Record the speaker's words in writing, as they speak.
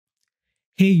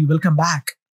Hey, welcome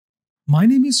back. My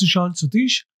name is Sushant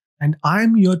Sutish, and I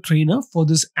am your trainer for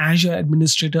this Azure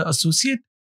Administrator Associate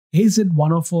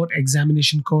AZ-104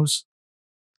 examination course.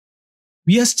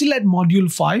 We are still at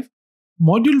Module 5.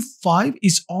 Module 5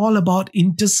 is all about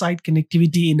Intersite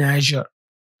connectivity in Azure.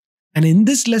 And in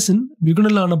this lesson, we're going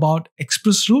to learn about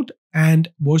ExpressRoute and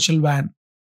Virtual WAN.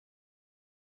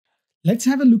 Let's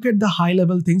have a look at the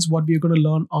high-level things what we're going to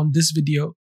learn on this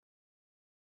video.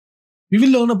 We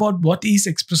will learn about what is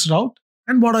ExpressRoute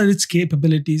and what are its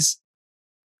capabilities.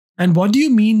 And what do you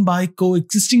mean by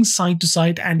coexisting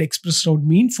site-to-site and ExpressRoute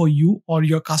mean for you or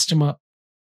your customer?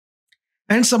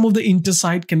 And some of the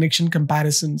inter-site connection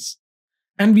comparisons.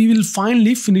 And we will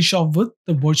finally finish off with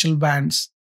the virtual WANs.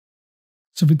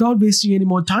 So without wasting any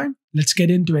more time, let's get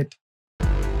into it.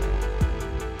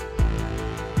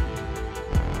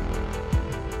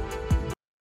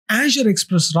 Azure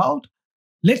ExpressRoute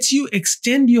lets you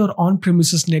extend your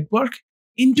on-premises network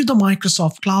into the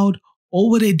Microsoft Cloud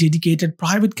over a dedicated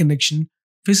private connection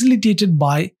facilitated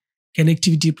by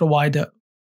connectivity provider.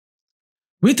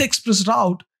 With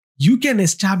ExpressRoute, you can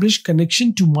establish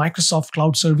connection to Microsoft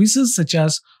Cloud services such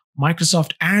as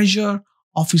Microsoft Azure,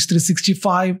 Office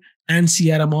 365, and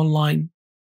CRM Online.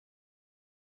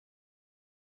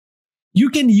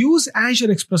 You can use Azure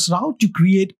ExpressRoute to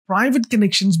create private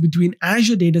connections between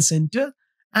Azure data center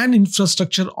and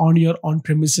infrastructure on your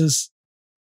on-premises.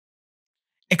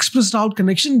 ExpressRoute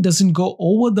connection doesn't go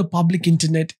over the public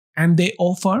internet, and they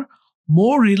offer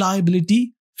more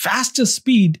reliability, faster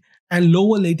speed, and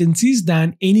lower latencies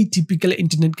than any typical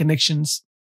internet connections.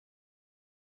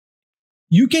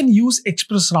 You can use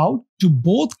ExpressRoute to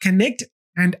both connect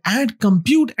and add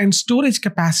compute and storage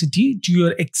capacity to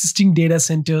your existing data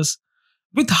centers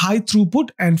with high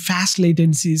throughput and fast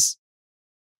latencies.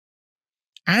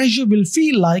 Azure will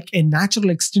feel like a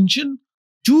natural extension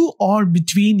to or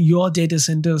between your data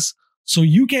centers, so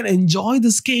you can enjoy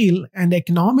the scale and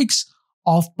economics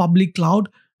of public cloud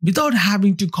without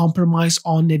having to compromise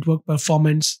on network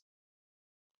performance.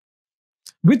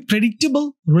 With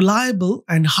predictable, reliable,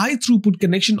 and high throughput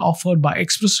connection offered by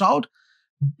ExpressRoute,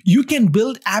 you can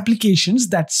build applications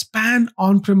that span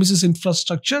on-premises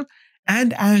infrastructure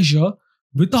and Azure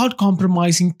without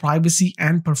compromising privacy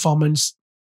and performance.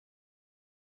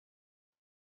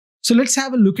 So let's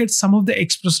have a look at some of the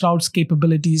ExpressRoute's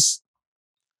capabilities.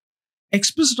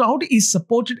 ExpressRoute is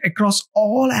supported across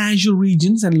all Azure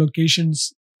regions and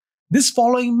locations. This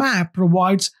following map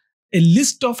provides a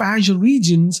list of Azure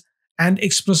regions and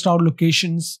ExpressRoute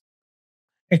locations.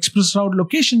 ExpressRoute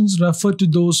locations refer to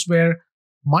those where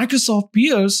Microsoft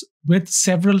peers with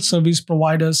several service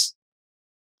providers.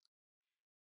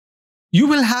 You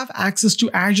will have access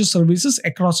to Azure services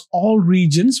across all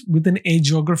regions within a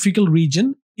geographical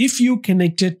region if you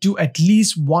connected to at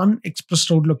least one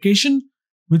ExpressRoute location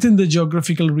within the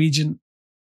geographical region.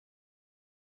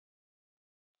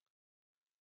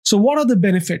 So what are the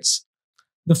benefits?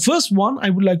 The first one I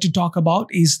would like to talk about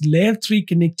is Layer 3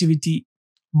 connectivity.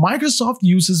 Microsoft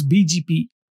uses BGP,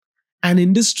 an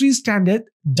industry standard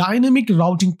dynamic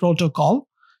routing protocol,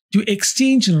 to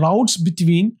exchange routes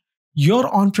between your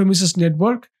on-premises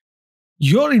network,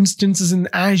 your instances in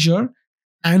Azure,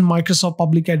 and Microsoft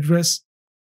public address.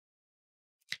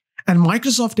 And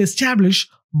Microsoft established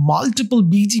multiple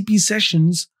BGP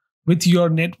sessions with your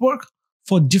network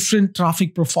for different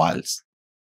traffic profiles.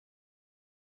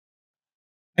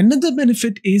 Another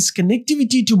benefit is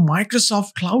connectivity to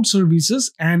Microsoft Cloud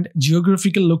services and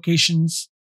geographical locations.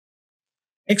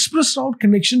 ExpressRoute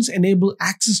connections enable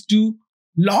access to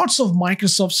lots of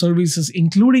Microsoft services,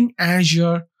 including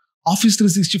Azure, Office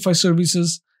 365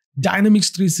 services,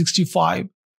 Dynamics 365.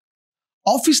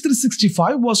 Office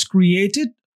 365 was created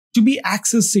to be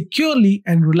accessed securely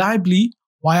and reliably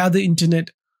via the internet,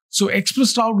 so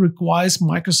ExpressRoute requires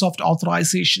Microsoft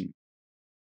authorization.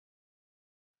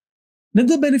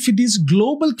 Another benefit is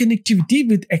global connectivity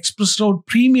with ExpressRoute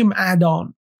Premium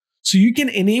add-on. So you can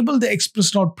enable the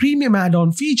ExpressRoute Premium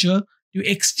add-on feature to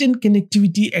extend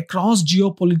connectivity across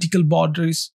geopolitical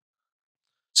boundaries.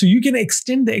 So you can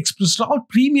extend the ExpressRoute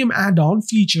Premium add-on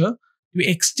feature to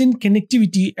extend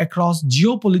connectivity across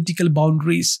geopolitical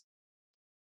boundaries.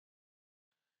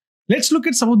 Let's look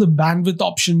at some of the bandwidth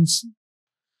options.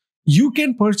 You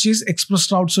can purchase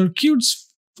ExpressRoute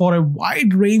circuits for a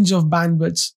wide range of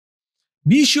bandwidths.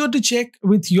 Be sure to check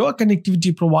with your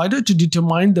connectivity provider to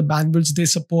determine the bandwidths they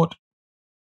support.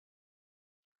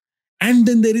 And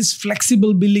then there is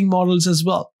flexible billing models as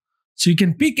well. So you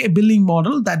can pick a billing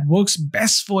model that works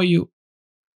best for you.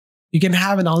 You can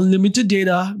have an unlimited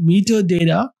data, metered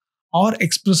data, or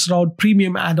ExpressRoute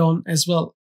Premium add-on as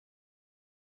well.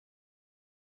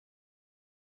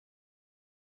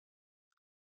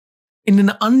 In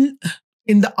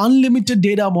the unlimited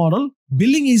data model,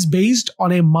 billing is based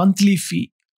on a monthly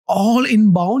fee. All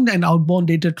inbound and outbound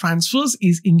data transfers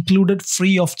is included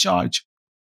free of charge.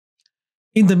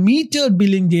 In the metered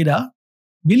billing data,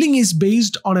 billing is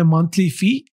based on a monthly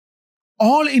fee.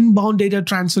 All inbound data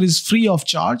transfer is free of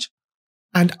charge,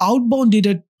 and outbound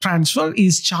data transfer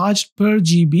is charged per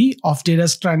GB of data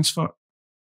transfer.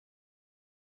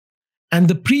 And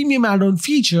the premium add-on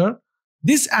feature,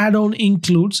 this add-on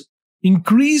includes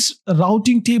increased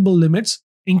routing table limits,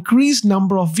 increased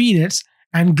number of VNets,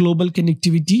 and global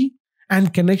connectivity,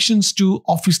 and connections to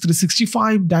Office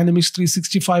 365, Dynamics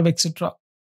 365, etc.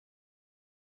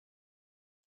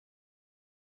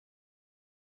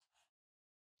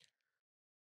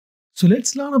 So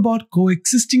let's learn about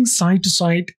coexisting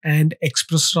site-to-site and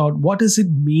ExpressRoute. What does it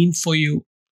mean for you?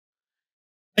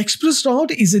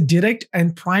 ExpressRoute is a direct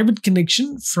and private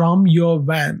connection from your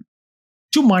WAN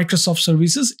to Microsoft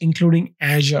services, including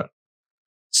Azure.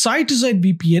 Site-to-site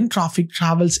VPN traffic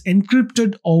travels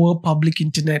encrypted over public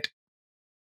internet.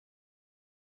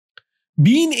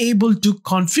 Being able to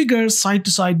configure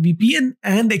site-to-site VPN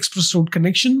and ExpressRoute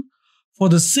connection for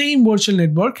the same virtual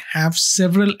network have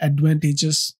several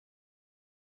advantages.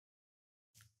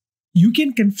 You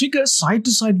can configure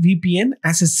site-to-site VPN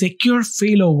as a secure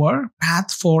failover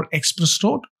path for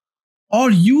ExpressRoute,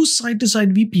 or use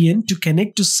site-to-site VPN to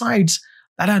connect to sites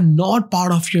that are not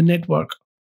part of your network,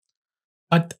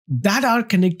 but that are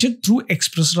connected through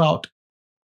ExpressRoute.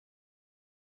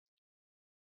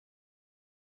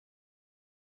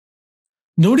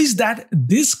 Notice that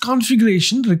this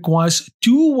configuration requires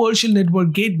two virtual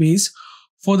network gateways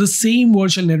for the same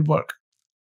virtual network.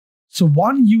 So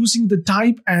one using the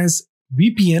type as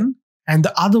VPN and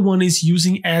the other one is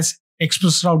using as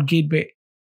ExpressRoute gateway.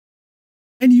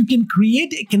 And you can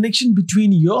create a connection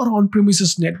between your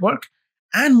on-premises network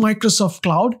and Microsoft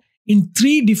Cloud in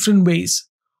three different ways: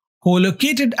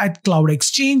 co-located at Cloud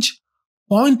Exchange,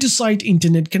 point-to-site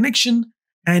internet connection,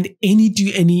 and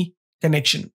any-to-any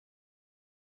connection.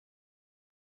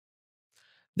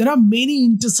 There are many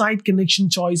Intersite connection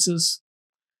choices.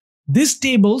 This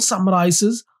table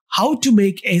summarizes how to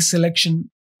make a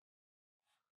selection.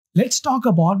 Let's talk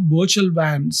about virtual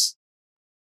WANs.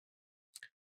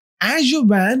 Azure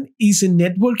WAN is a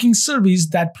networking service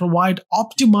that provides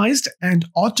optimized and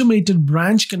automated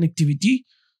branch connectivity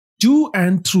to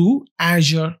and through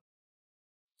Azure.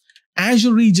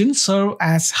 Azure regions serve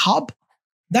as hub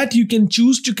that you can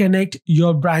choose to connect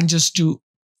your branches to.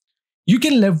 You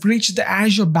can leverage the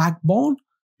Azure backbone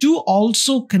to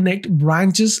also connect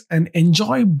branches and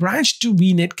enjoy branch to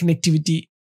VNet connectivity.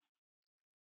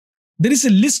 There is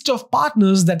a list of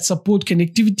partners that support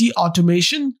connectivity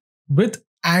automation with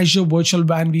Azure Virtual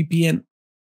WAN VPN.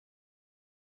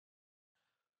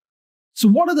 So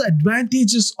what are the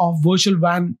advantages of virtual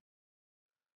WAN?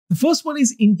 The first one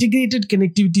is integrated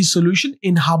connectivity solution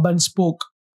in hub and spoke.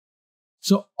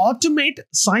 So automate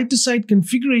site-to-site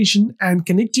configuration and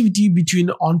connectivity between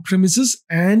on-premises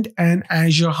and an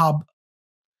Azure hub.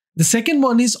 The second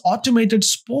one is automated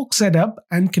spoke setup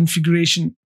and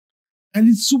configuration. And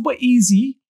it's super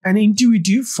easy and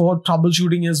intuitive for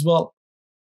troubleshooting as well.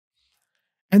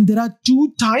 And there are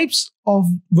two types of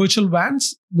virtual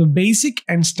WANs, the basic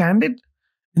and standard.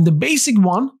 In the basic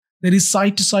one, there is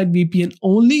site-to-site VPN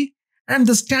only, and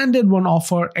the standard one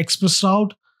offer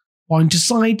ExpressRoute,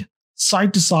 point-to-site,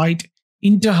 site-to-site,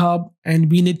 inter-hub, and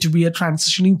VNet to via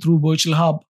transitioning through virtual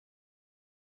hub.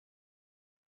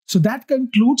 So that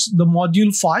concludes the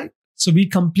module 5. So we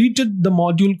completed the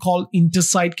module called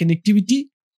Intersite Connectivity.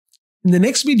 In the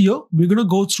next video, we're going to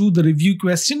go through the review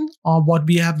question of what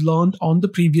we have learned on the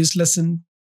previous lesson.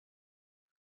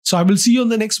 So I will see you on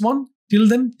the next one. Till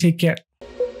then, take care.